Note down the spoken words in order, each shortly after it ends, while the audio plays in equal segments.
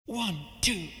One,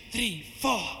 two, three,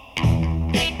 four.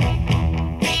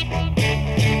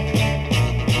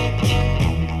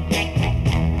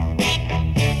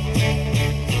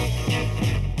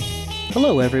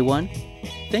 Hello, everyone.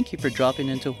 Thank you for dropping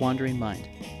into Wandering Mind.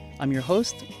 I'm your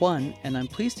host, Juan, and I'm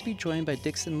pleased to be joined by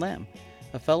Dixon Lamb,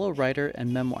 a fellow writer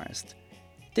and memoirist.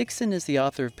 Dixon is the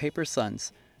author of Paper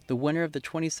Sons, the winner of the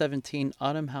 2017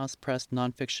 Autumn House Press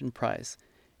Nonfiction Prize,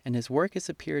 and his work has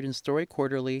appeared in Story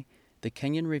Quarterly, The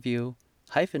Kenyon Review,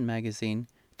 Hyphen Magazine,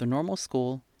 The Normal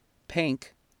School,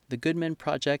 Pank, The Goodman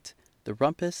Project, The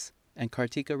Rumpus, and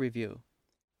Kartika Review.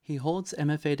 He holds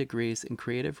MFA degrees in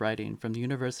creative writing from the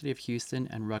University of Houston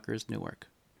and Rutgers Newark.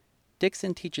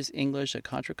 Dixon teaches English at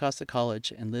Contra Costa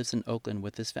College and lives in Oakland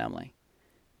with his family.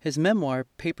 His memoir,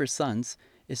 Paper Sons,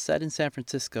 is set in San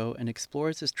Francisco and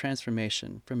explores his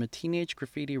transformation from a teenage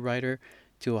graffiti writer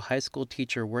to a high school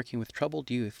teacher working with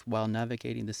troubled youth while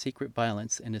navigating the secret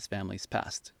violence in his family's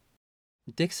past.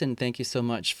 Dixon, thank you so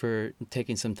much for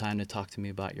taking some time to talk to me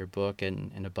about your book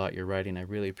and about your writing. I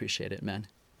really appreciate it, man.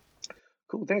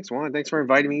 Cool. Thanks, Juan. Thanks for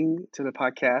inviting me to the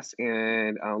podcast,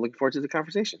 and looking forward to the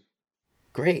conversation.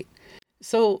 Great.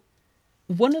 So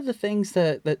one of the things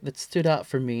that stood out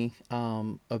for me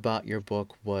about your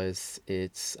book was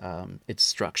its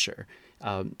structure.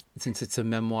 Since it's a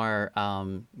memoir,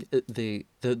 the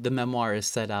memoir is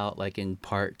set out like in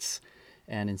parts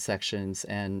and in sections,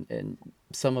 and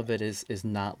some of it is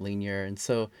not linear. And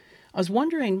so I was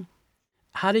wondering,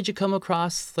 how did you come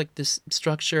across like this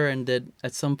structure, and did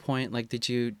at some point did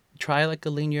you try like a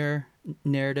linear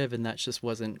narrative and that just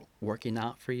wasn't working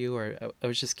out for you? Or I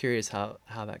was just curious how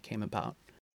that came about.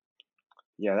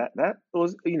 Yeah, that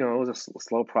was it was a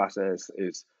slow process.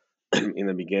 Is in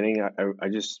the beginning,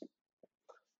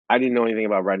 I didn't know anything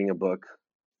about writing a book.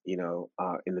 In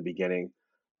the beginning,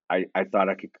 I thought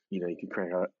I could you could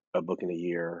crank out a book in a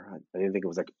year. I didn't think it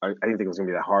was I didn't think it was gonna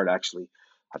be that hard actually.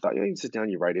 I thought, yeah, you sit down,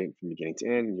 you write it from beginning to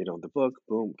end, the book,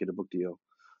 boom, get a book deal.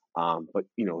 But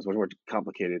it was much more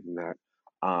complicated than that.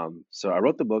 So I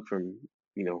wrote the book from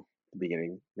the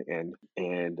beginning, the end,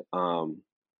 and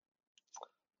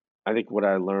I think what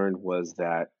I learned was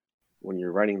that when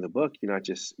you're writing the book, you're not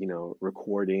just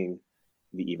recording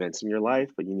the events in your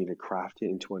life, but you need to craft it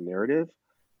into a narrative.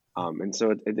 And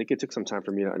so I think it took some time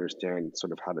for me to understand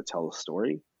sort of how to tell a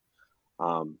story.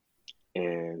 Um,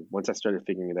 and once I started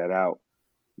figuring that out,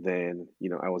 then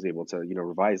I was able to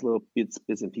revise little bits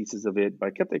and pieces of it, but I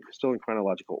kept it still in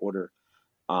chronological order.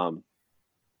 Um,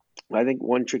 I think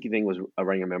one tricky thing was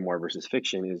writing a memoir versus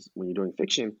fiction is when you're doing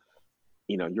fiction,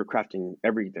 you're crafting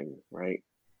everything, right?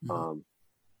 Mhm. Um,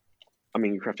 I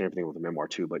mean, you're crafting everything with a memoir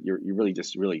too, but you're really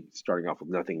just really starting off with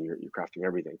nothing. You're crafting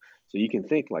everything, so you can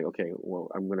think like, okay, well,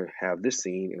 I'm going to have this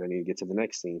scene, and I need to get to the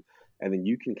next scene, and then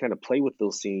you can kind of play with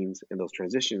those scenes and those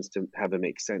transitions to have it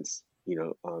make sense.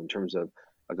 In terms of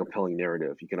a compelling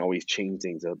narrative, you can always change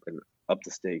things up and up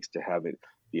the stakes to have it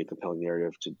be a compelling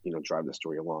narrative to drive the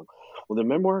story along. Well, the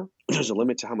memoir, there's a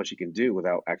limit to how much you can do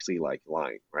without actually like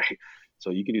lying, right? So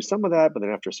you can do some of that, but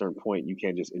then after a certain point, you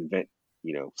can't just invent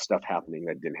stuff happening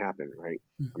that didn't happen, right?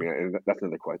 I Mhm. mean, and that's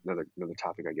another question, another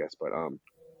topic, I guess. But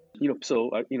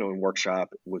so in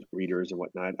workshop with readers and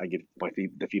whatnot, I get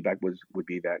the feedback would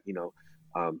be that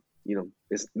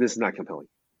this is not compelling.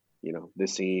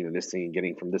 This scene and this scene,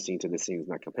 getting from this scene to this scene is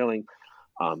not compelling.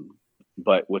 Um,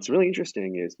 but what's really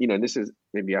interesting is, and this is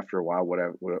maybe after a while, when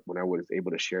I was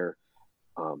able to share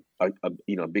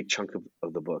a big chunk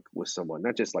of the book with someone,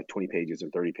 not just like 20 pages or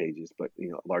 30 pages, but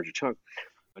a larger chunk.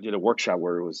 I did a workshop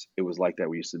where it was like that,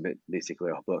 where you submit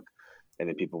basically a book, and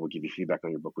then people would give you feedback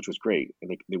on your book, which was great.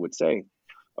 And they would say,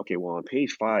 okay, well, on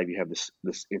page 5 you have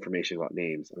this information about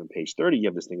names, and on page 30 you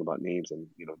have this thing about names, and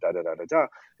da da da da da. And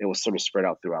it was sort of spread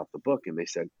out throughout the book. And they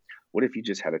said, what if you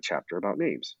just had a chapter about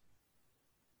names?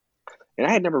 And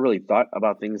I had never really thought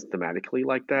about things thematically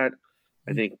like that.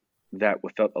 I think that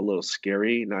felt a little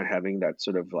scary, not having that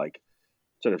sort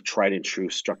of tried and true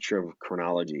structure of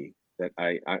chronology that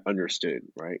I understood,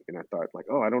 right? And I thought like,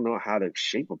 oh, I don't know how to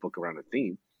shape a book around a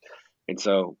theme. And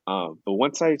so, but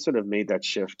once I sort of made that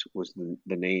shift, was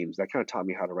the names that kind of taught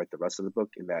me how to write the rest of the book.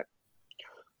 In that,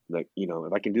 like,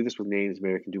 if I can do this with names,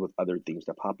 maybe I can do with other themes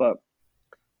that pop up.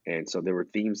 And so there were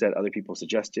themes that other people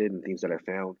suggested and themes that I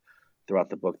found throughout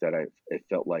the book that it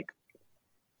felt like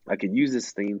I could use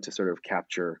this theme to sort of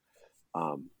capture,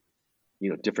 um,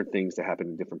 different things that happen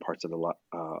in different parts of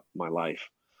my life.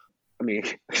 I mean,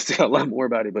 I say a lot more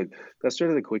about it, but that's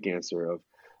sort of the quick answer of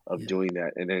Yeah. doing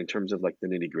that. And then in terms of like the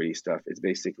nitty gritty stuff, it's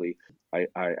basically I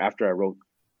after I wrote,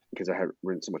 because I had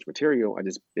written so much material, I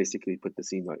just basically put the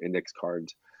scenes on index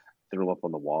cards, threw them up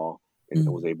on the wall, and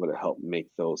was able to help make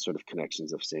those sort of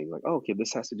connections of saying like, oh, okay,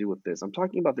 this has to do with this. I'm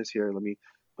talking about this here. Let me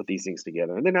put these things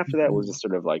together. And then after that was Mm-hmm. just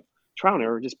sort of like trial and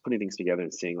error, just putting things together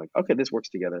and seeing like, okay, this works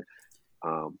together.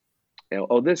 Um, and,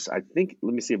 oh, this, I think,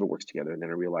 let me see if it works together. And then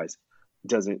I realized it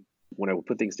doesn't. When I would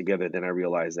put things together, then I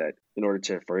realized that in order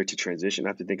for it to transition, I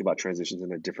have to think about transitions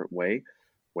in a different way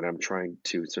when I'm trying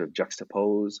to sort of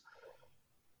juxtapose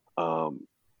um,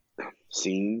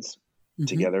 scenes Mm-hmm.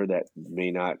 together that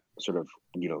may not sort of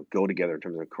go together in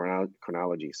terms of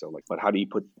chronology. So like, but how do you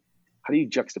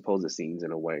juxtapose the scenes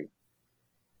in a way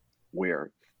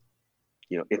where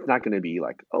it's not going to be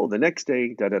like, oh, the next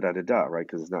day da da da da da, right?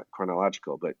 Because it's not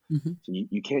chronological. But Mm-hmm. so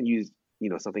you can't use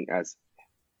something as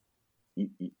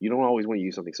you don't always want to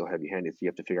use something so heavy handed. So you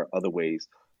have to figure out other ways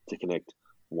to connect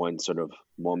one sort of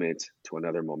moment to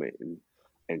another moment,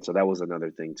 and so that was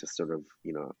another thing to sort of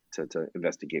to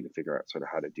investigate and figure out sort of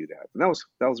how to do that. And that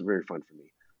was very fun for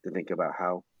me to think about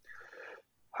how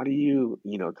do you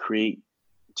create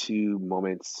two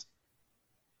moments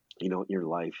in your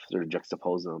life, sort of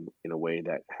juxtapose them in a way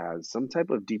that has some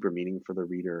type of deeper meaning for the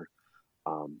reader.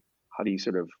 How do you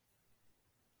sort of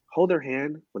hold their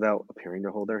hand without appearing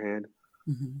to hold their hand?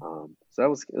 Mm-hmm. So it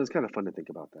was kind of fun to think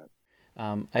about that.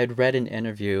 I had read an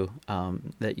interview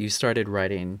that you started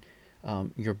writing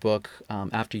your book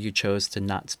after you chose to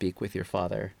not speak with your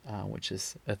father, which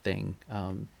is a thing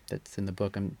that's in the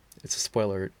book. It's a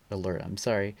spoiler alert. I'm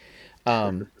sorry.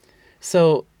 Um,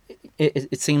 so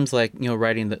it seems like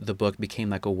writing the book became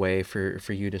like a way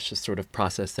for you to just sort of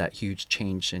process that huge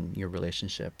change in your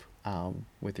relationship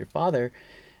with your father.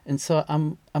 And so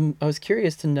I was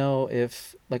curious to know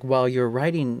if, like, while you're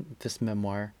writing this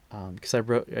memoir, because I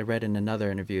read in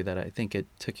another interview that I think it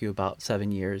took you about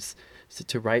 7 years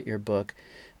to write your book.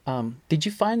 Did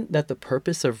you find that the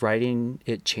purpose of writing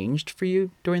it changed for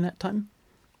you during that time?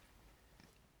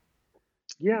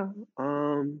 Yeah.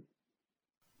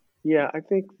 Yeah, I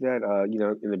think that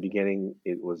in the beginning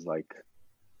it was like,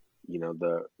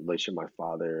 the relationship with my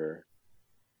father,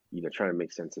 trying to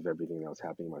make sense of everything that was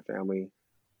happening in my family.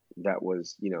 That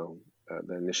was,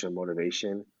 the initial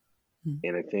motivation. Mm.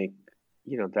 And I think,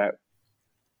 that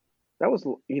was,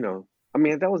 I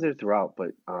mean, that was there throughout,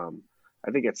 but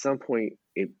I think at some point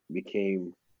it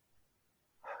became,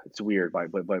 it's weird, by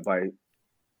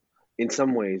in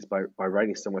some ways, by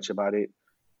writing so much about it,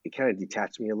 it kind of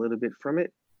detached me a little bit from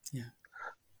it. Yeah.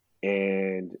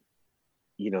 And,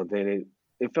 then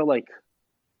it felt like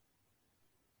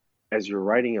as you're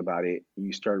writing about it,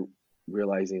 you start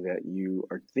realizing that you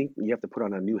have to put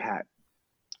on a new hat,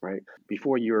 right?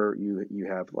 Before you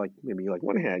have like maybe like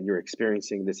one hand, you're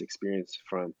experiencing this experience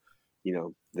from,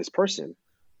 this person.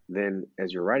 Then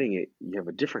as you're writing it, you have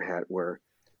a different hat where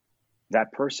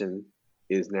that person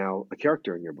is now a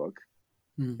character in your book,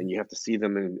 Mm. and you have to see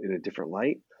them in a different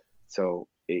light. So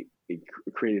it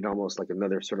created almost like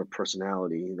another sort of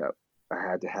personality that I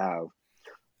had to have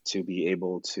to be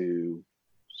able to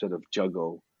sort of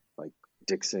juggle like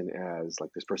Dixon as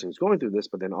like this person who's going through this,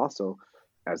 but then also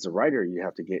as a writer, you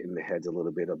have to get in the heads a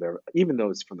little bit of their, even though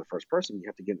it's from the first person, you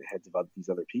have to get in the heads of these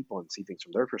other people and see things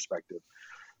from their perspective.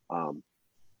 Um,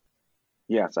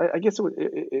 yeah, so I guess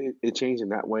it changed in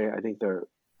that way. I think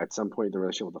at some point the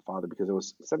relationship with the father, because it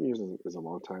was 7 years is a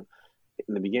long time.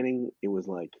 In the beginning, it was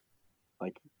like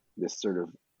this sort of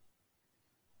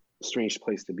strange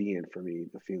place to be in for me,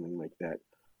 the feeling like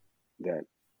that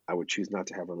I would choose not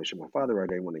to have a relationship with my father, or I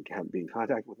didn't want to be in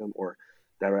contact with him, or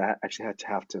that I actually had to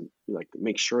have to like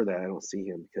make sure that I don't see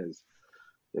him because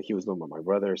like he was known by my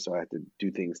brother, so I had to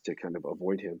do things to kind of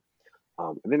avoid him.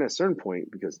 And then at a certain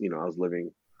point, because I was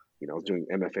living, I was doing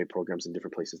MFA programs in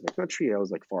different places in the country. I was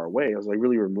like far away. I was like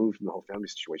really removed from the whole family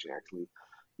situation. Actually,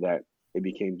 that it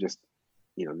became just,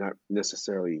 not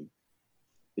necessarily.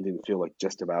 It didn't feel like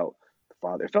just about the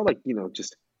father. It felt like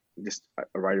just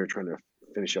a writer trying to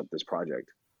finish up this project.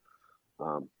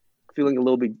 Um, Feeling a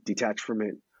little bit detached from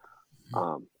it.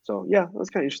 So yeah, that was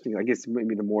kind of interesting. I guess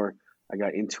maybe the more I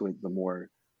got into it, the more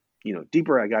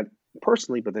deeper I got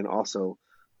personally, but then also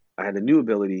I had a new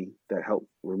ability that helped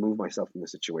remove myself from the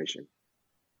situation.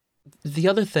 The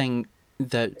other thing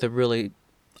that really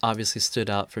obviously stood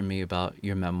out for me about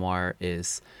your memoir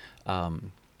is,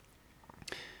 um,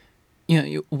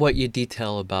 what you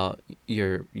detail about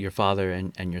your father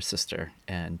and your sister,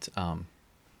 and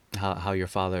how your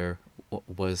father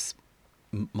was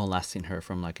molesting her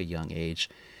from like a young age.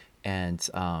 And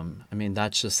I mean,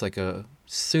 that's just like a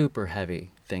super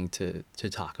heavy thing to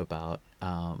talk about.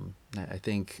 I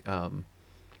think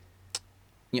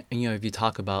if you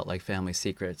talk about like family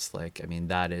secrets, like, I mean,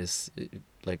 that is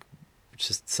like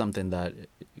just something that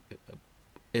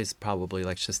is probably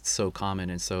like just so common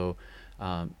and so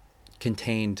um,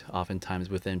 contained oftentimes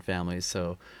within families.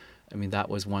 So, I mean, that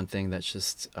was one thing that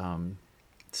just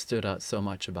stood out so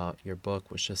much about your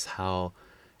book, was just how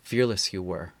fearless you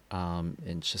were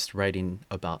in just writing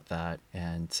about that.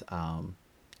 And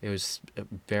it was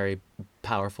very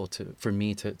powerful for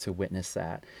me to witness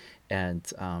that.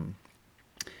 And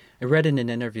I read in an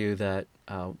interview that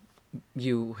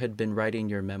you had been writing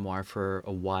your memoir for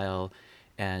a while,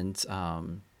 and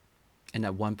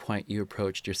at one point you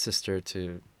approached your sister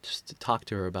to just to talk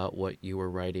to her about what you were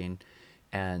writing,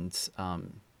 and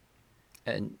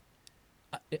and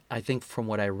I think from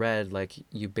what I read, like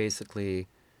you basically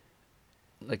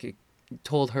like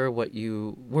told her what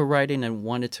you were writing and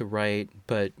wanted to write,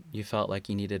 but you felt like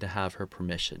you needed to have her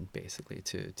permission, basically,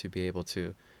 to be able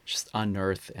to just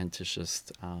unearth and to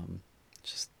just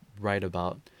write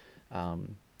about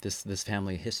this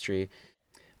family history.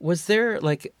 Was there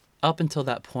like up until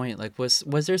that point, like was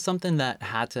there something that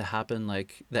had to happen,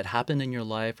 like that happened in your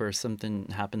life, or something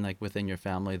happened like within your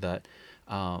family that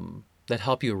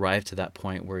helped you arrive to that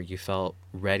point where you felt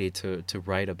ready to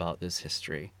write about this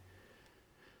history?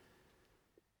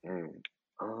 Mm.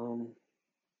 Um,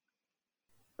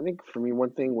 I think for me, one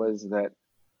thing was that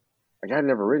like I had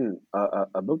never written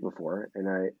a book before, and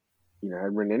I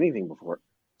hadn't written anything before.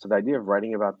 So the idea of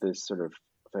writing about this sort of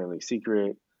family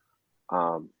secret,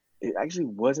 um, it actually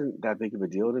wasn't that big of a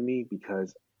deal to me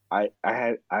because I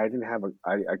didn't have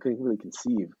I couldn't really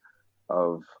conceive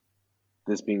of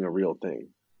this being a real thing,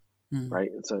 Mm.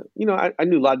 right? And so I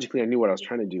knew logically I knew what I was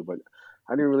trying to do, but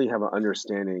I didn't really have an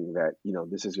understanding that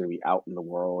this is going to be out in the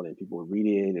world and people would read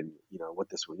it and what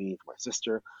this would mean for my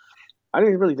sister. I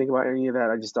didn't really think about any of that.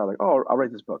 I just thought like, oh, I'll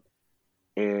write this book.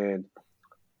 And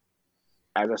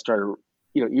as I started,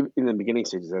 even in the beginning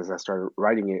stages, as I started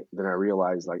writing it, then I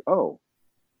realized like, oh,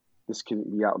 this can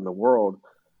be out in the world.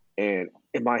 And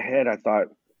in my head, I thought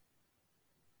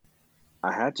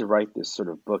I had to write this sort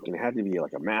of book, and it had to be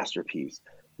like a masterpiece.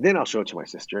 Then I'll show it to my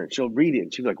sister, and she'll read it,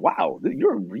 and she'll be like, "Wow,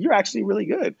 you're actually really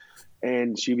good,"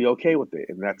 and she'd be okay with it.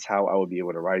 And that's how I would be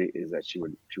able to write it: is that she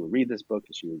would read this book,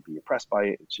 and she would be impressed by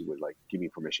it, and she would like give me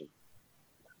permission.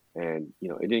 And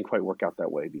it didn't quite work out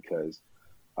that way because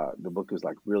the book was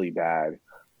like really bad,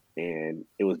 and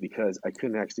it was because I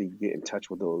couldn't actually get in touch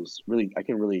with those. Really, I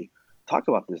couldn't really talk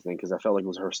about this thing because I felt like it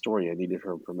was her story. I needed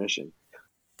her permission.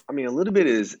 I mean, a little bit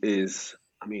is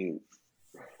I mean,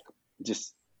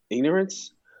 just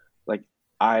ignorance. Like,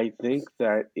 I think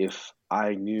that if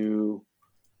I knew,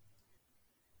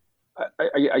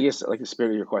 I guess, like the spirit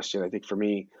of your question, I think for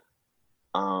me,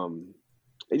 um,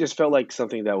 it just felt like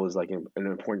something that was like an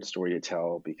important story to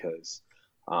tell because,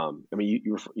 I mean,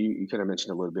 you kind of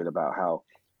mentioned a little bit about how,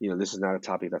 this is not a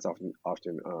topic that's often,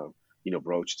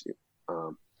 broached,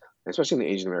 um, especially in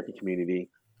the Asian American community.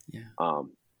 Yeah.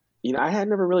 Um, I had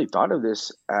never really thought of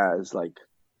this as like,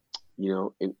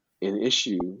 an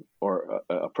issue or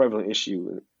a prevalent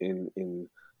issue in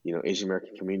Asian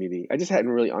American community. I just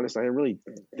hadn't really, honestly, I didn't really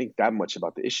think that much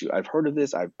about the issue. I've heard of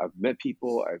this. I've met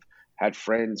people. I've had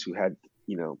friends who had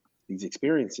these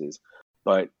experiences,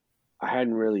 but I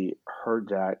hadn't really heard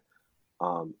that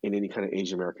in any kind of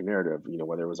Asian American narrative.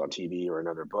 Whether it was on TV or in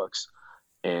other books.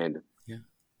 And Yeah.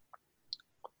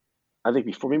 I think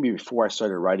before I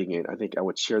started writing it, I think I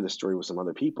would share the story with some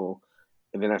other people,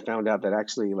 and then I found out that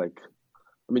actually, like,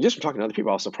 I mean, just from talking to other people,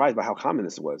 I was surprised by how common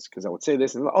this was because I would say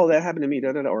this and oh, that happened to me,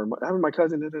 da da da, or that happened to my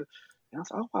cousin, da da. And I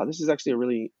was like, oh wow, this is actually a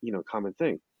really common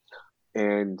thing.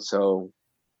 And so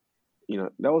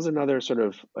that was another sort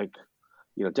of like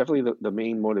definitely the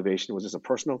main motivation was just a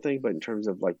personal thing, but in terms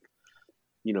of like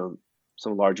you know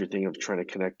some larger thing of trying to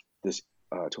connect this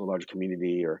to a larger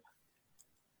community or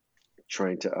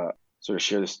trying to sort of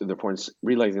share the importance,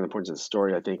 realizing the importance of the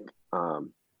story. I think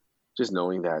just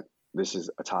knowing that this is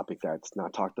a topic that's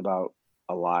not talked about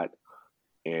a lot,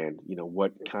 and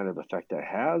what kind of effect that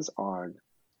has on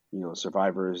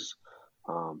survivors.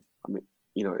 I mean,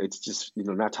 it's just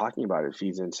not talking about it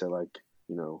feeds into like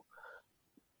you know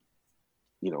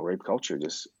rape culture.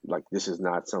 Just like this is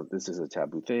a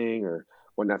taboo thing or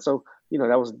whatnot. So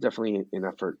that was definitely an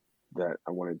effort that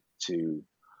I wanted to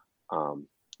um,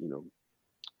 you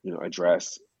know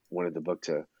address. Wanted the book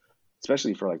to,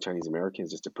 especially for like Chinese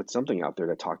Americans, just to put something out there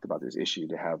that talked about this issue,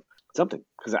 to have something.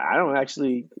 Because I don't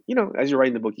actually, as you're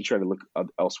writing the book, you try to look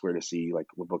elsewhere to see like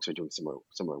what books are doing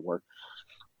similar work.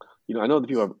 I know the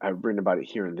people have written about it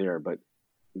here and there, but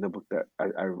the book that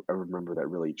I remember that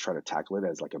really tried to tackle it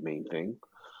as like a main thing.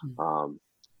 Mm. Um,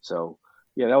 so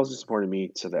yeah, that was just important to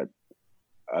me so that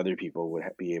other people would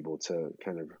be able to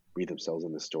kind of read themselves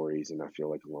in the stories and not feel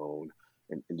like alone,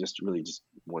 and just really just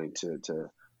wanting to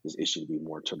this issue to be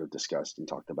more sort of discussed and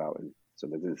talked about, and So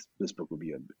that this book would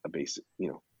be a basis,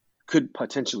 could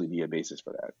potentially be a basis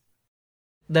for that.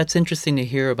 That's interesting to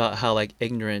hear about how like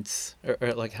ignorance,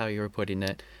 or like how you were putting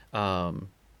it,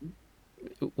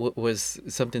 was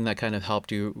something that kind of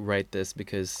helped you write this,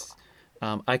 because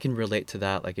I can relate to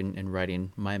that, like in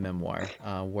writing my memoir,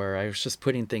 where I was just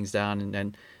putting things down,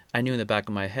 and I knew in the back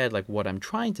of my head like what I'm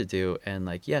trying to do, and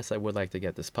like yes, I would like to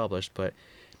get this published, but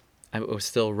I was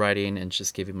still writing and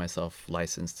just giving myself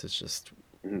license to just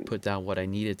Mhm. put down what I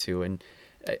needed to, and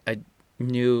I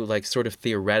knew like sort of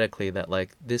theoretically that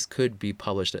like this could be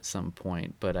published at some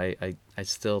point, but I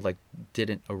still like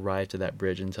didn't arrive to that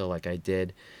bridge until like I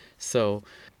did. So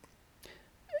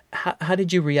how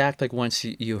did you react like once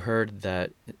you heard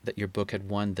that your book had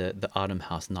won the Autumn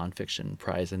House Nonfiction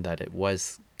Prize and that it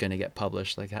was gonna get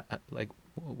published? Like like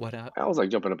what I was like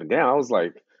jumping up and down. I was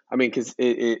like, I mean, because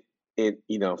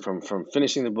from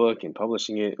finishing the book and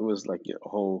publishing it, it was like a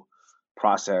whole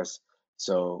process.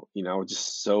 So I was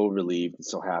just so relieved and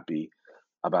so happy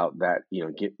about that.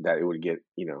 Get that it would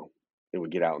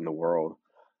get out in the world.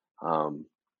 Um,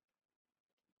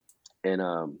 and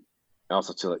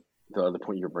also to like the other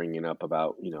point you're bringing up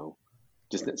about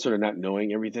just sort of not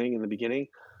knowing everything in the beginning.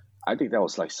 I think that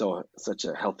was like such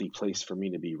a healthy place for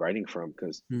me to be writing from,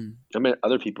 because Mm, I met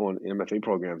other people in MFA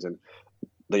programs and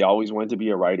they always wanted to be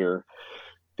a writer.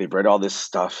 They've read all this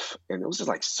stuff, and it was just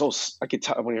like I could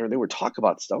tell when they would talk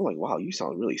about stuff. I'm like, wow, you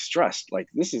sound really stressed. Like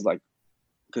this is like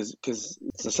because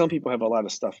so some people have a lot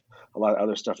of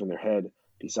other stuff in their head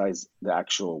besides the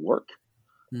actual work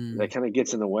that mm, kind of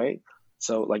gets in the way.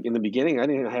 So like in the beginning, I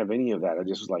didn't have any of that. I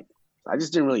just was like, I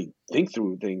just didn't really think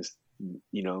through things,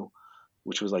 you know,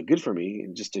 which was like good for me,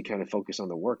 and just to kind of focus on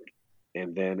the work.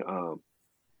 And then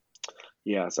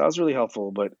yeah, so that was really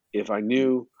helpful. But if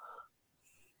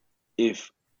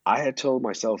I had told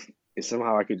myself, if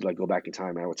somehow I could like go back in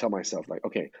time, I would tell myself like,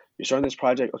 okay, you're starting this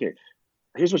project. Okay,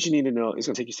 here's what you need to know. It's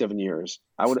gonna take you 7 years.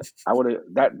 I would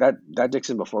have that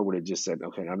Dixon before would have just said,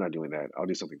 okay, I'm not doing that. I'll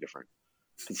do something different.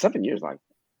 'Cause 7 years, like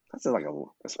that's like I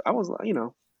was,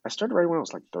 I started writing when I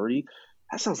was like 30.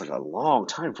 That sounds like a long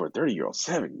time for a 30-year-old.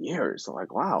 7 years. So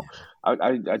like, wow.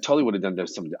 I totally would have done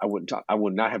this. I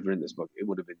would not have written this book. It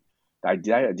would have been the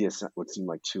idea would seem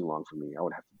like too long for me. I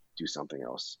would have to do something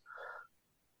else.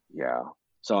 Yeah.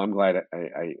 So I'm glad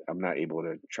I'm not able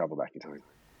to travel back in time.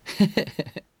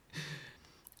 mm.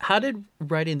 How did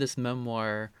writing this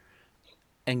memoir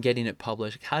and getting it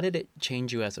published, how did it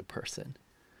change you as a person?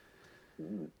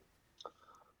 Mm.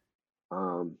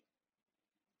 Um,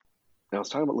 I was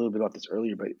talking a little bit about this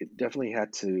earlier, but it definitely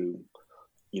had to,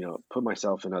 put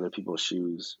myself in other people's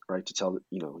shoes, right? To tell,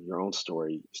 your own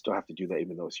story. You still have to do that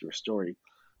even though it's your story.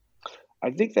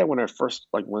 I think that when I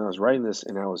was writing this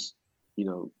and I was, you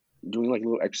know, doing like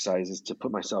little exercises to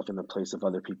put myself in the place of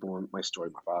other people in my story,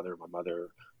 my father, my mother,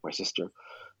 my sister,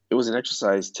 it was an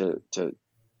exercise to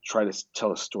try to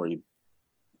tell a story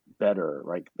better,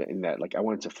 right? In that, like, I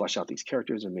wanted to flesh out these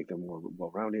characters and make them more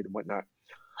well-rounded and whatnot.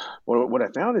 What I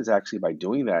found is actually by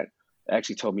doing that, it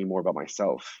actually told me more about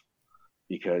myself,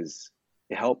 because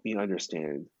it helped me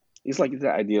understand. It's like the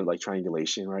idea of like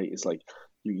triangulation, right? It's like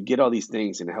you get all these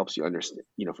things and it helps you understand,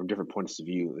 from different points of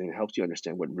view, and it helps you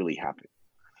understand what really happened,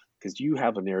 because you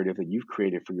have a narrative that you've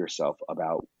created for yourself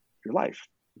about your life.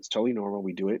 It's totally normal.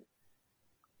 We do it.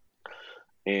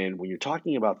 And when you're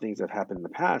talking about things that happened in the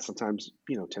past, sometimes,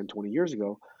 10, 20 years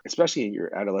ago, especially in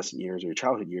your adolescent years or your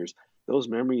childhood years, those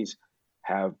memories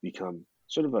have become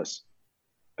sort of a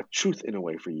truth in a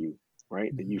way for you,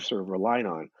 right? That you've sort of relied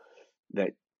on,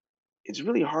 that it's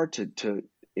really hard to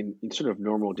in sort of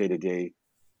normal day to day,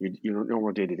 your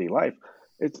normal day to day life.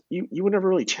 You would never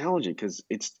really challenge it because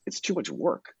it's too much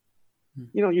work.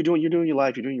 Mm. You're doing your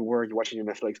life, you're doing your work, you're watching your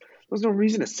Netflix. There's no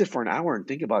reason to sit for an hour and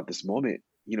think about this moment,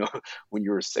 when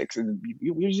you were six, and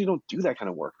you usually don't do that kind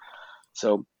of work.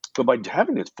 So, but by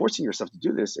having it, forcing yourself to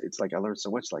do this, it's like I learned so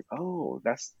much. Like, oh,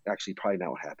 that's actually probably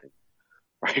not what happened,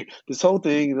 right? This whole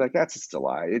thing, like that's just a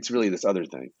lie. It's really this other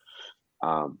thing.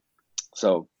 Um,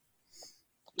 so,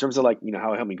 in terms of like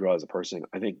how it helped me grow as a person,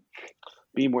 I think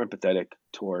being more empathetic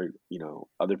toward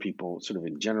other people, sort of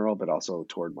in general, but also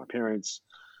toward my parents.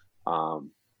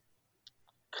 Um,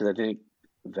 because I think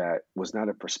that was not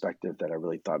a perspective that I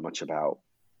really thought much about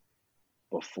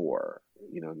before.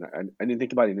 I didn't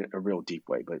think about it in a real deep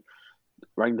way, but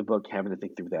writing the book, having to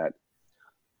think through that,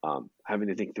 having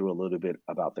to think through a little bit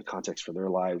about the context for their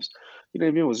lives, even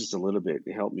if it was just a little bit,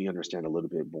 it helped me understand a little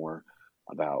bit more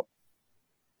about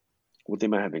what they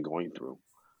might have been going through.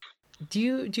 Do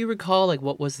you recall like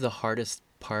what was the hardest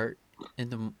part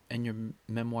in your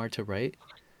memoir to write?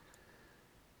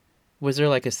 Was there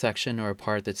like a section or a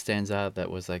part that stands out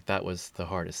that was like that was the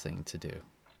hardest thing to do?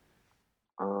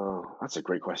 That's a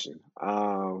great question.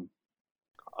 I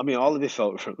mean, all of it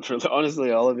felt,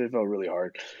 honestly, all of it felt really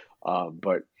hard.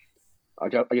 But I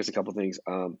guess a couple things.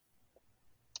 In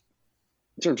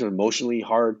terms of emotionally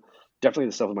hard, definitely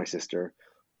the stuff with my sister.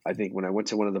 I think when I went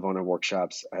to one of the Vona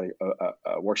workshops, I had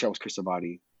a workshop with Chris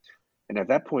Abadi, and at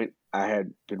that point, I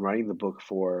had been writing the book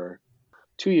for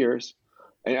 2 years.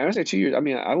 And I say 2 years, I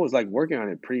mean, I was like working on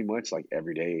it pretty much like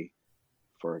every day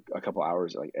for a couple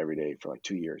hours, like every day for like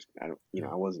 2 years. I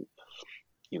wasn't,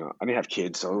 I didn't have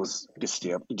kids, so it was you just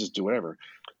stay up, you just do whatever.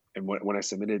 And when I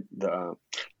submitted the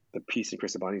piece in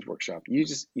Chris Abani's workshop, you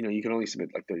can only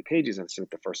submit like 30 pages and submit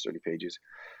the first 30 pages.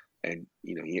 And,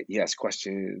 he asks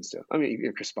questions. I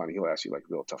mean, Chris Abani, he'll ask you like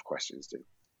real tough questions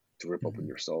to rip open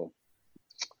your soul.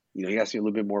 He asked me a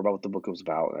little bit more about what the book was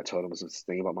about. And I told him it was this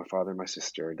thing about my father and my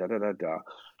sister, da da da da.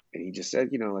 And he just said,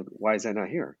 like, why is that not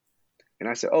here? And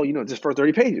I said, oh, just for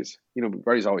 30 pages.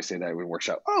 Writers always say that in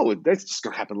workshop. Oh, that's just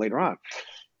going to happen later on.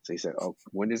 So he said, oh,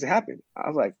 when does it happen? I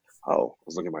was like, oh, I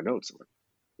was looking at my notes. I was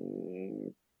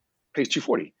like, page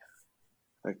 240.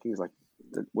 Like, he was like,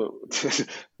 well,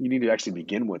 you need to actually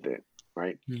begin with it,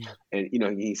 right? And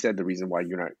he said the reason why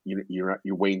you're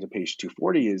waiting to page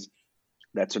 240 is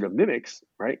that sort of mimics,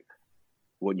 right,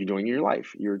 what you're doing in your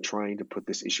life. You're trying to put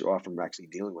this issue off from actually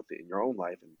dealing with it in your own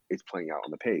life, and it's playing out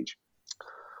on the page,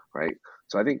 right?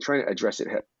 So I think trying to address it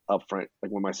up front,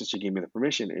 like when my sister gave me the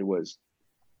permission, it was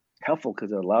helpful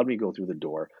because it allowed me to go through the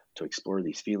door to explore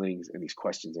these feelings and these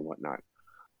questions and whatnot.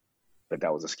 But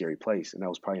that was a scary place, and that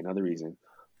was probably another reason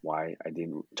why I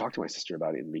didn't talk to my sister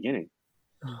about it in the beginning.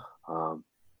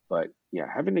 But yeah,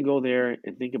 having to go there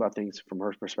and think about things from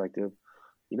her perspective,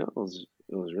 it was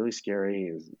really scary.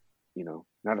 It was,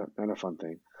 not a fun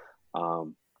thing.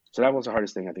 So that was the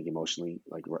hardest thing, I think, emotionally,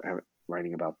 like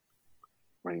writing about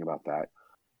that.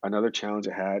 Another challenge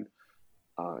I had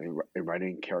in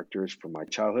writing characters from my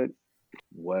childhood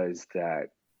was that,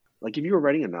 like, if you were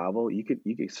writing a novel, you could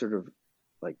sort of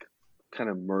like kind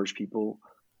of merge people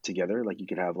together. Like you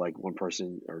could have like one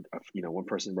person or one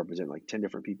person represent like 10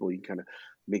 different people. You can kind of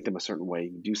make them a certain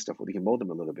way, you do stuff with, you can mold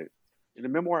them a little bit. In a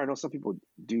memoir, I know some people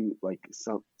do like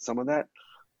some of that.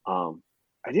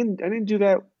 I didn't do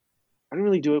that. I didn't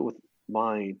really do it with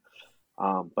mine.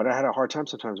 But I had a hard time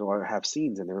sometimes when I have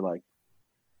scenes and they're like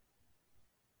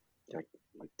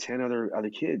 10 other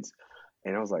kids,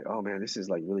 and I was like, oh man, this is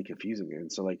like really confusing.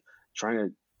 And so like trying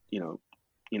to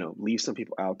leave some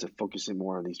people out to focus in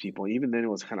more on these people. Even then, it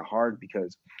was kind of hard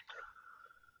because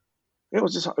it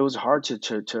was hard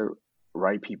to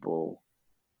write people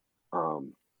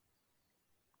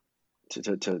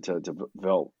to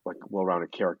develop like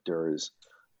well-rounded characters,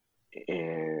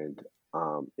 and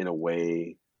in a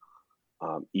way,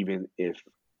 even if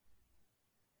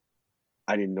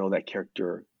I didn't know that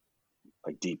character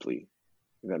like deeply,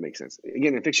 if that makes sense.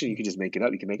 Again, in fiction, you can just make it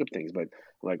up. You can make up things, but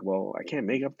like, well, I can't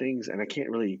make up things, and I can't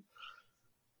really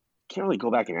go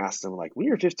back and ask them like, when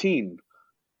you were 15,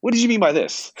 what did you mean by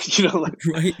this? Like,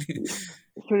 Right.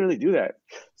 I can't really do that.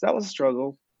 So that was a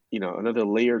struggle. Another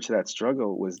layer to that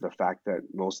struggle was the fact that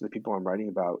most of the people I'm writing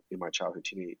about in my childhood,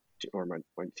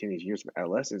 my teenage years, my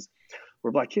adolescence,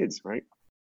 were Black kids, right?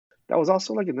 That was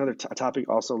also like another topic.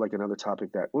 Also, like another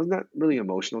topic that was not really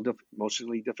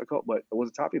emotionally difficult, but it was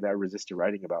a topic that I resisted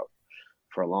writing about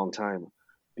for a long time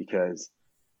because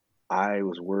I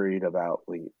was worried about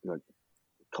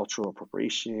cultural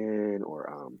appropriation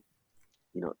or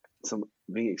some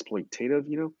being exploitative,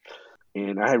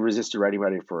 and I had resisted writing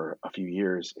about it for a few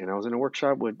years. And I was in a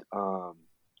workshop with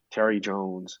Terry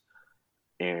Jones,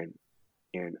 and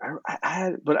I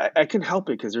had, but I couldn't help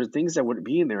it because there's things that wouldn't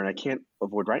be in there, and I can't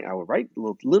avoid writing. I would write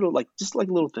little like just like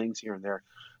little things here and there,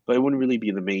 but it wouldn't really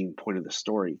be the main point of the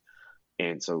story.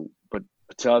 And so, but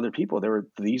to other people,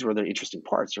 these were the interesting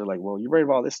parts. They're like, well, you write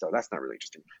about all this stuff. That's not really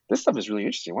interesting. This stuff is really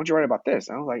interesting. Why don't you write about this?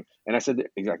 And I was like, and I said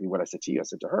exactly what I said to you. I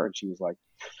said to her, and she was like,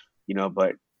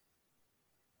 but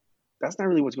that's not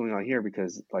really what's going on here,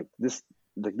 because this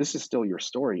is still your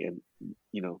story, and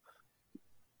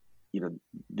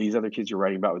these other kids you're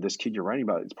writing about, or this kid you're writing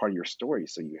about, it's part of your story,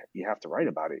 so you have to write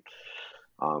about it.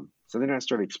 So then I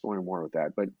started exploring more with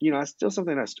that, but it's still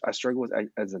something I struggle with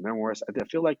as a memoirist. I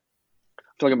feel like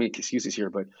I'm making excuses here,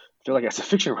 but I feel like as a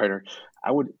fiction writer,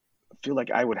 I would feel like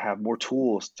I would have more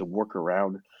tools to work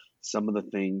around some of the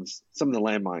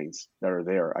landmines that are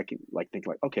there. I can think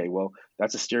okay, well,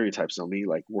 that's a stereotype, so me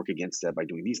work against that by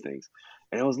doing these things.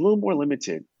 And I was a little more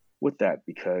limited with that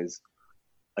because,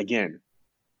 again,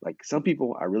 some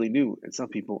people I really knew, and some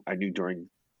people I knew during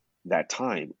that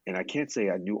time, and I can't say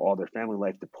I knew all their family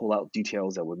life to pull out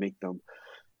details that would make them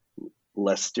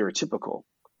less stereotypical,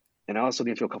 and I also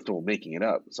didn't feel comfortable making it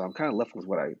up. So I'm kind of left with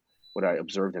what I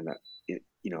observed in that, you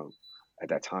know, at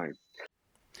that time.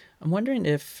 I'm wondering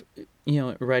if,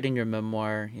 writing your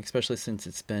memoir, especially since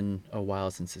it's been a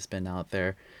while since it's been out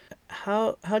there,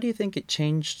 how do you think it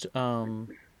changed your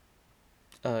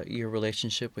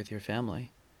relationship with your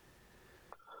family?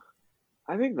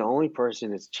 I think the only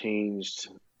person that's changed.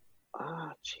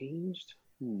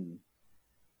 Hmm.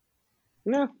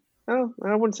 No, no,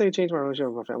 I wouldn't say it changed my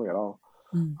relationship with my family at all.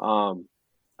 Mm. Um,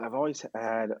 I've always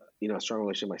had, a strong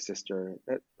relationship with my sister.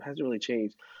 That hasn't really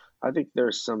changed. I think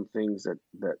there's some things that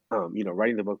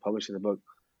writing the book, publishing the book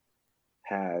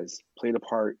has played a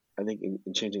part, I think,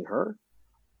 in changing her.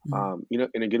 Mm.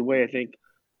 In a good way, I think.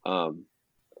 Um,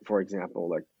 for example,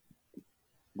 like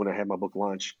when I had my book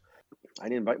launch, I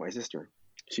didn't invite my sister.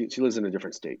 She lives in a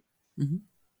different state. Hmm.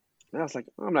 And I was like,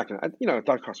 I'm not gonna, a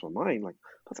thought crossed my mind. Like,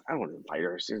 I don't want to invite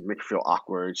her. She's gonna make her feel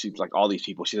awkward. She's like all these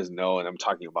people she doesn't know, and I'm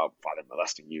talking about father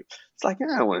molesting you. It's like,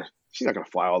 I don't want to. She's not gonna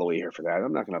fly all the way here for that.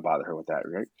 I'm not gonna bother her with that,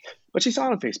 right? But she saw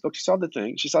it on Facebook. She saw the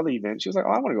thing. She saw the event. She was like,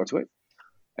 oh, I want to go to it.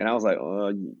 And I was like,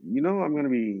 I'm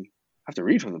gonna have to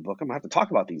read from the book. I'm gonna have to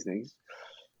talk about these things.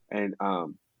 And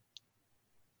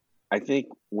I think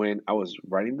when I was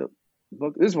writing the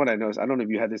book, this is what I noticed. I don't know if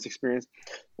you had this experience.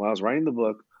 When I was writing the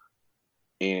book,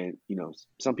 and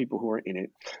some people who are in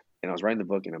it, and I was writing the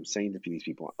book, and I'm saying to these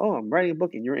people, "Oh, I'm writing a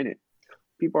book, and you're in it."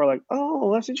 People are like,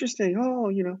 "Oh, that's interesting."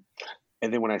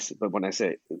 And then when I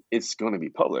say it's going to be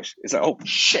published, it's like, "Oh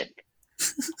shit!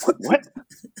 What?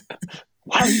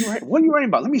 Why are you writing? What are you writing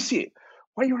about? Let me see it.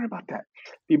 Why are you writing about that?"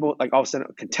 People like all of a sudden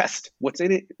contest what's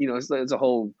in it. It's a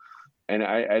whole. And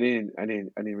I didn't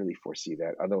really foresee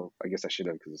that. Although I guess I should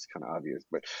have because it's kind of obvious.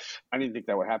 But I didn't think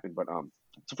that would happen. But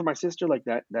so for my sister, like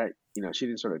that she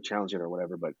didn't sort of challenge it or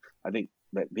whatever. But I think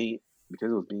that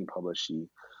because it was being published, she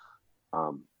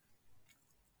um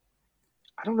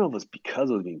I don't know if it was because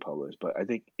it was being published, but I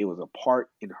think it was a part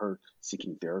in her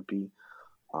seeking therapy.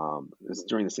 It's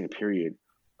during the same period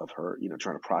of her,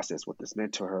 trying to process what this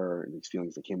meant to her and these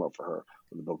feelings that came up for her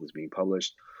when the book was being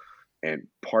published. And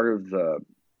part of the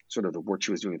sort of the work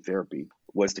she was doing in therapy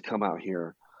was to come out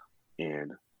here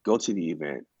and go to the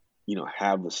event,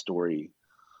 have the story,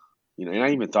 and I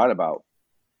even thought about,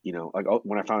 like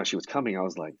when I found out she was coming, I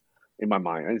was like, in my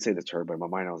mind, I didn't say this to her, but in my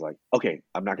mind, I was like, okay,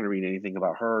 I'm not going to read anything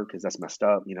about her because that's messed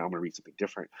up. I'm going to read something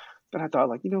different. But I thought,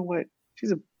 like, you know what?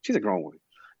 She's a grown woman,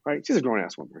 right? She's a grown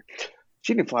ass woman.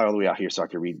 She didn't fly all the way out here so I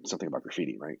could read something about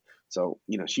graffiti, right? So,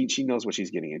 she knows what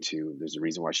she's getting into. There's a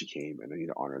reason why she came, and I need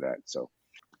to honor that.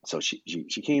 So she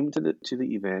came to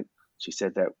the event. She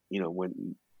said that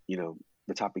when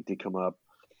the topic did come up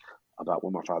about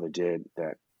what my father did,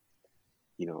 that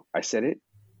I said it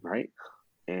right,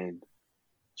 and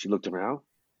she looked around.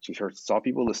 She saw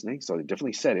people listening, so they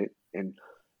definitely said it, and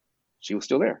she was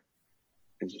still there,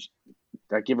 and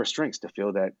that gave her strength to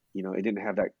feel that it didn't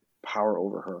have that power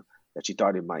over her that she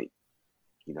thought it might.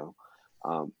 You know,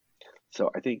 um, so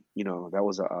I think that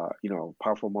was a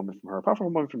powerful moment from her, a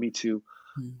powerful moment for me too.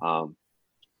 Mm. Um,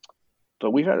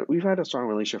 but we've had a strong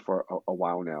relationship for a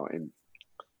while now, and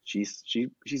she's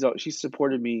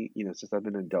supported me, since I've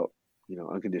been an adult,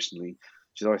 unconditionally.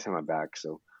 She's always had my back,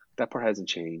 so that part hasn't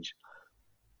changed.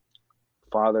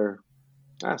 Father,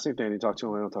 same thing. I didn't talk to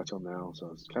him. I don't talk to him now,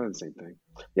 so it's kind of the same thing.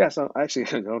 Yeah. So actually,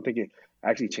 I don't think it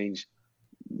actually changed.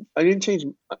 I didn't change.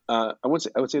 I would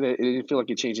say that it didn't feel like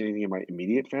it changed anything in my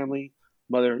immediate family.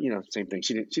 Mother, same thing.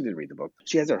 She didn't read the book.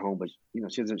 She has it at home, but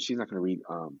she doesn't. She's not going to read.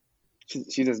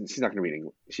 She doesn't. She's not going to read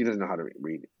English. She doesn't know how to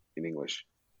read in English.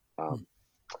 Mm. Um,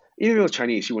 Even if it was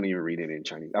Chinese, she wouldn't even read it in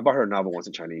Chinese. I bought her a novel once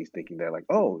in Chinese, thinking that like,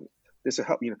 oh, this will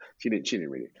help. She didn't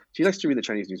read it. She likes to read the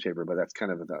Chinese newspaper, but that's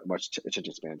kind of the much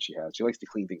attention span she has. She likes to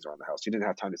clean things around the house. She didn't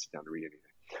have time to sit down to read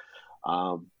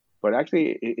anything. But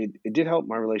actually, it did help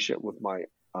my relationship with my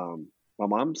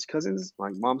mom's cousins.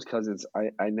 My mom's cousins,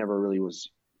 I never really was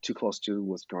too close to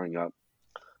was growing up,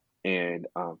 and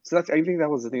so I think that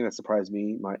was the thing that surprised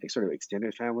me, my sort of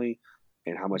extended family,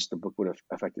 and how much the book would have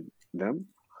affected them.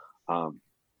 Um,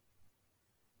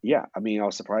 yeah, I mean, I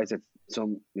was surprised that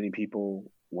so many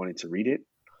people wanted to read it,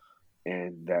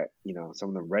 and that some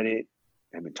of them read it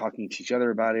and been talking to each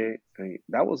other about it. I mean,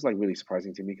 that was like really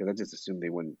surprising to me because I just assumed they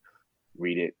wouldn't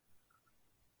read it.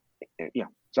 And yeah,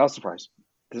 so I was surprised.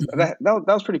 Mhm. That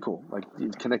was pretty cool, like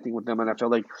connecting with them, and I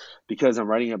felt like because I'm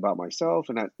writing about myself,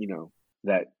 and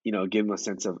that give them a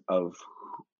sense of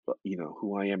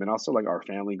who I am, and also like our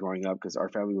family growing up, because our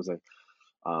family was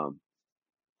um,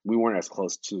 we weren't as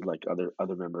close to like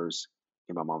other members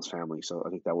in my mom's family. So I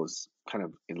think that was kind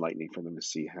of enlightening for them to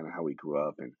see kind of how we grew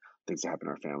up and things that happened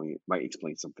in our family. It might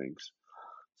explain some things.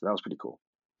 So that was pretty cool.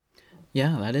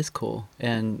 Yeah, that is cool.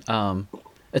 And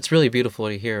it's really beautiful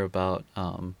to hear about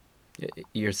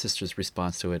your sister's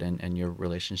response to it, and your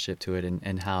relationship to it,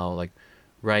 and how like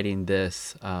writing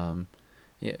this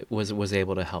yeah, was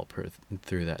able to help her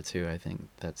through that too. I think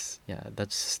that's, yeah,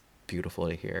 that's beautiful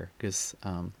to hear, because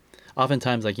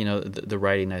oftentimes, like, the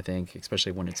writing, I think,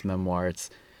 especially when it's memoir,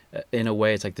 it's in a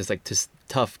way it's like this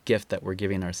tough gift that we're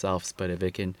giving ourselves, but if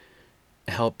it can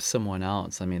help someone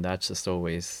else, I mean, that's just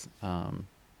always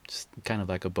just kind of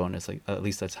like a bonus. Like, at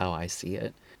least that's how I see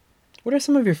it. What are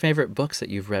some of your favorite books that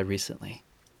you've read recently?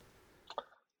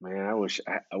 Man, I wish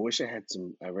I read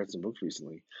some books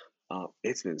recently.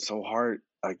 It's been so hard.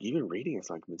 Like even reading, it's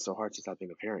like been so hard since I've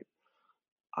been a parent.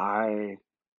 I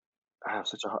I have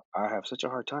such a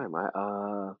hard time.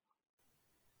 I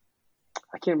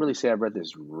can't really say I've read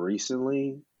this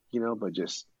recently, but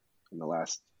just in the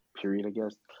last period, I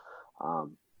guess.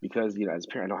 Because as a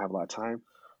parent, I don't have a lot of time.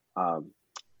 Um,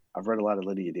 I've read a lot of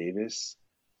Lydia Davis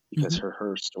because Hmm.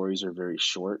 her stories are very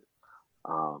short.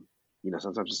 Um,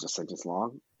 sometimes just a sentence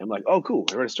long. I'm like, oh, cool,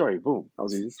 I read a story. Boom, that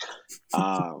was easy.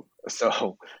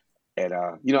 So and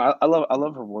I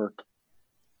love her work.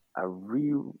 I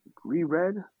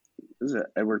reread this is an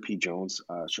Edward P. Jones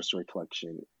short story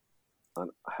collection on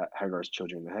Hagar's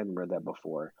Children. I hadn't read that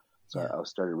before, so Yeah. I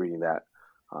started reading that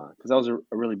because I was a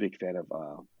really big fan of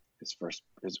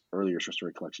his earlier short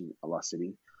story collection, A Lost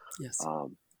City. Yes.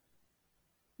 Um,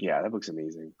 yeah, that book's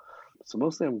amazing. So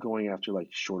mostly I'm going after like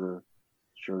shorter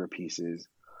pieces.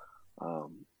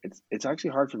 It's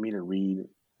actually hard for me to read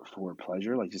for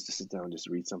pleasure, like just to sit down and just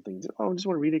read something. I just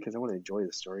want to read it because I want to enjoy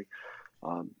the story.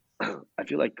 Um, I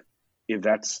feel like if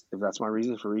that's my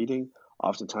reason for reading,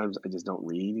 oftentimes I just don't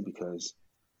read because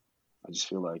I just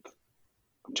feel like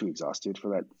I'm too exhausted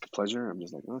for that pleasure. I'm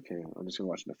just like, okay, I'm just gonna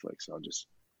watch Netflix. So I'll just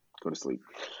go to sleep.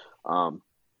 Um,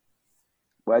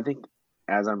 but I think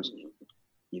as I'm,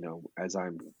 as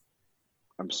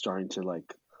I'm starting to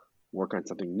like work on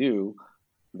something new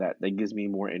that gives me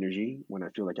more energy when I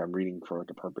feel like I'm reading for like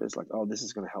a purpose. Like, oh, this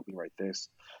is gonna help me write this.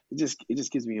 It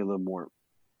just gives me a little more,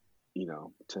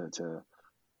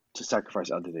 to sacrifice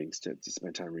other things to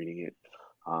spend time reading it.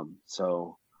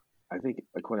 So I think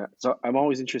like so I'm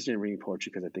always interested in reading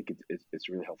poetry because I think it's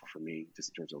really helpful for me just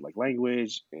in terms of like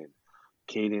language and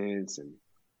cadence, and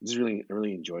just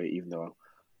really enjoy it, even though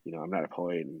I'm not a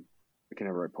poet and I can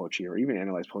never write poetry or even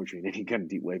analyze poetry in any kind of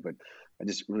deep way, but I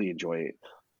just really enjoy it.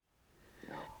 You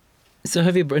know, So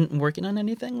have you been working on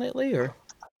anything lately, or?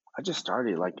 I just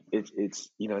started like it's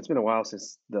been a while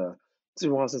since the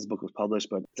book was published,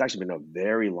 but it's actually been a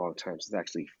very long time since I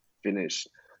actually finished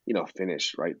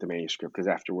finish right the manuscript, because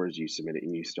afterwards you submit it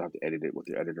and you still have to edit it with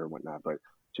your editor and whatnot. But in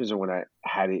terms of when I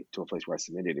had it to a place where I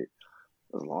submitted it,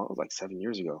 it was like 7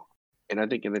 years ago. And I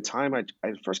think in the time I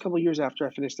first couple of years after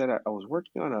I finished that, I was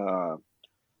working on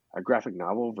a graphic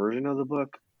novel version of the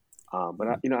book. But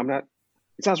I'm not.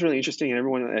 It sounds really interesting, and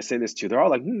everyone I say this to, they're all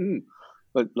like,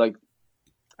 but like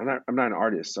I'm not an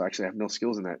artist, so actually I have no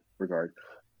skills in that regard.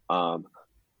 Um,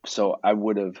 so I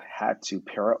would have had to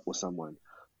pair up with someone,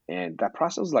 and that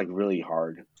process was like really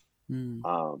hard. Mm.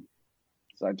 Um,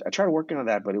 so I tried working on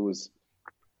that, but it was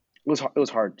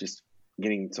hard just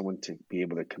getting someone to be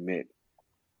able to commit.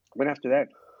 But after that,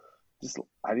 just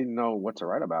I didn't know what to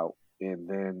write about, and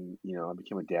then I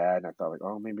became a dad, and I thought like,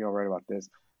 oh, maybe I'll write about this.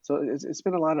 So it's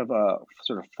been a lot of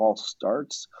sort of false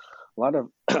starts. A lot of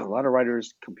a lot of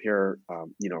writers compare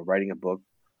writing a book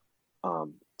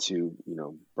to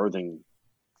birthing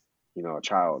a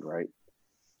child, right?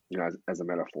 As a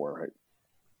metaphor, right?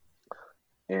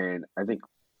 And I think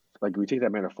like we take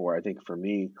that metaphor. I think for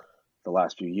me, the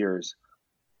last few years,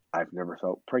 I've never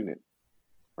felt pregnant,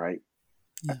 right?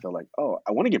 I Yeah. feel like, oh,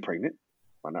 I want to get pregnant,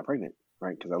 but I'm not pregnant,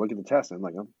 right? Because I look at the test and I'm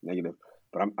like, I'm negative,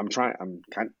 but I'm trying. I'm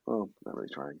kind of, well, not really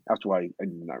trying. After a while,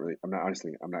 I'm not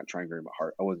honestly. I'm not trying very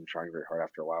hard. I wasn't trying very hard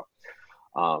after a while.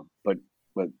 But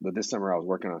this summer I was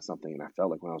working on something and I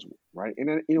felt like when I was right,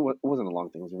 and it wasn't a long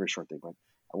thing. It was a very short thing, but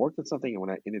I worked on something, and when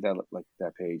I ended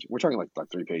that page, we're talking like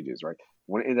 3 pages, right?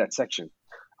 When I ended that section,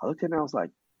 I looked at it and I was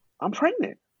like, I'm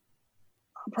pregnant.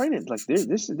 I'm pregnant. Like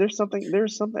there's something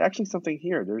actually something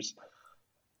here. There's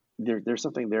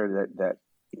something there that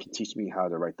can teach me how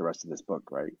to write the rest of this book,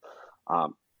 right?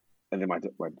 Um, and then my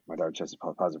daughter tested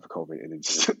positive for COVID, and it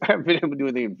just I haven't been able to do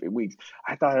anything in weeks.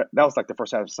 I thought that was like the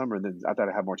first half of summer, and then I thought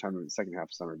I had more time in the second half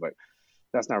of summer, but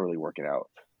that's not really working out.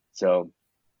 So,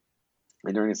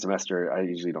 and during the semester, I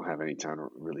usually don't have any time to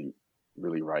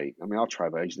really write. I mean, I'll try,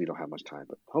 but I usually don't have much time.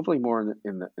 But hopefully, more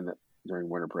in the during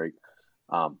winter break.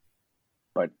 Um,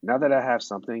 but now that I have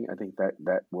something, I think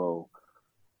that will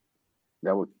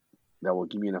that will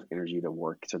give me enough energy to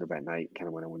work sort of at night, kind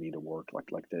of when I would need to work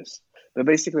like this. But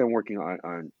basically, I'm working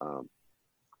on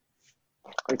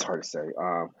it's hard to say.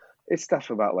 It's stuff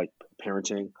about like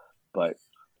parenting, but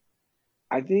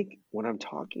I think when I'm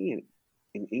talking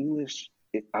in English,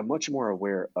 I'm much more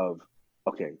aware of,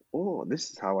 okay, oh,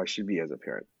 this is how I should be as a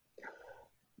parent.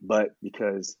 But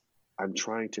because I'm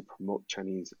trying to promote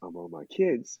Chinese among my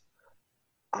kids,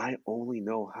 I only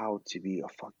know how to be a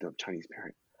fucked up Chinese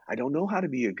parent. I don't know how to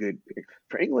be a good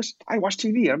for English. I watch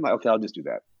TV. I'm like, okay, I'll just do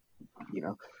that. You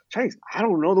know, Chinese. I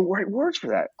don't know the right words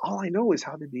for that. All I know is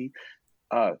how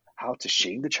to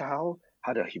shame the child,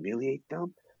 how to humiliate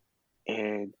them,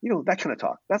 and that kind of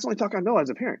talk. That's the only talk I know as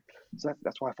a parent. So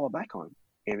that's why I fall back on.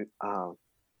 And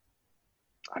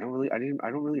I don't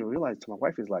really realize till my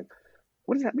wife is like,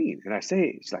 "What does that mean?" And I say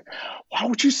it. She's like, "Why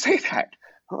would you say that?"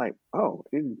 I'm like, "Oh,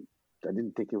 I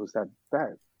didn't think it was that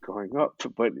bad growing up,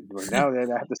 but now that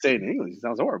I have to say it in English, it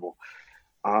sounds horrible."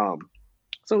 Um,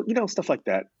 so stuff like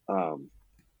that.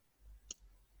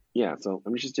 Yeah, so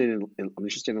I'm interested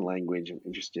in language. I'm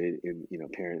interested in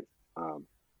parent. Um,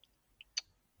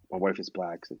 my wife is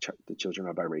black, so the children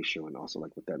are biracial, and also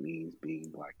like what that means being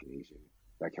black and Asian,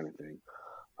 that kind of thing.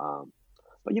 Um,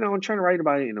 but I'm trying to write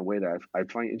about it in a way that I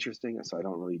find interesting, so I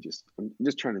don't really I'm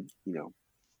just trying to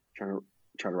trying to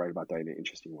try to write about that in an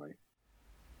interesting way.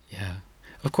 Yeah,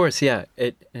 of course. Yeah,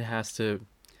 it has to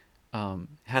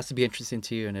be interesting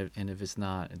to you, and if it's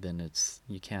not, then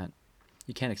you can't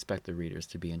expect the readers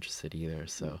to be interested either.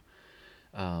 So,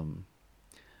 um,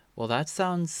 well, that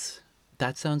sounds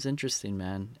interesting,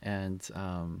 man, and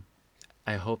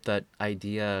I hope that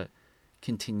idea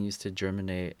continues to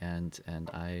germinate, and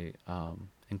I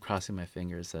am crossing my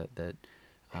fingers that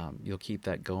you'll keep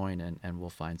that going, and we'll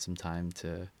find some time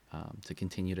to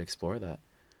continue to explore that.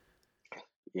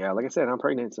 Yeah, like I said, I'm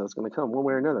pregnant, so it's gonna come one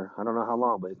way or another. I don't know how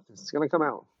long, but it's gonna come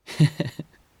out.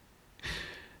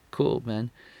 Cool,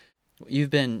 man.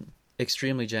 You've been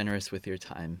extremely generous with your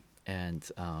time, and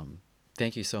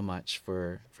thank you so much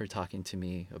for talking to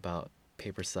me about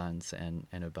Paper Sons and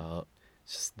about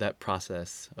just that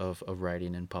process of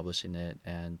writing and publishing it,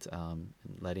 and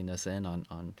letting us in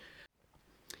on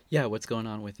yeah, what's going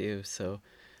on with you. So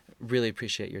really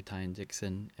appreciate your time,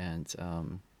 Dixon, and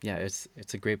yeah, it's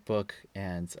a great book,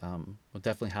 and we'll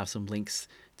definitely have some links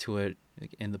to it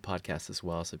in the podcast as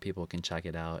well, so people can check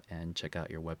it out and check out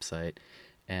your website.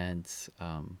 And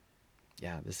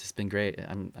yeah, this has been great.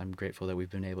 I'm grateful that we've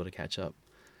been able to catch up.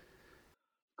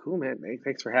 Cool, man. Hey,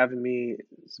 thanks for having me.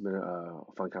 It's been a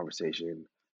fun conversation.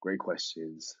 Great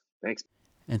questions. Thanks.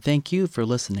 And thank you for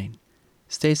listening.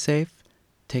 Stay safe,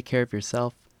 take care of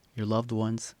yourself, your loved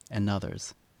ones, and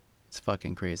others. It's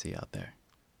fucking crazy out there.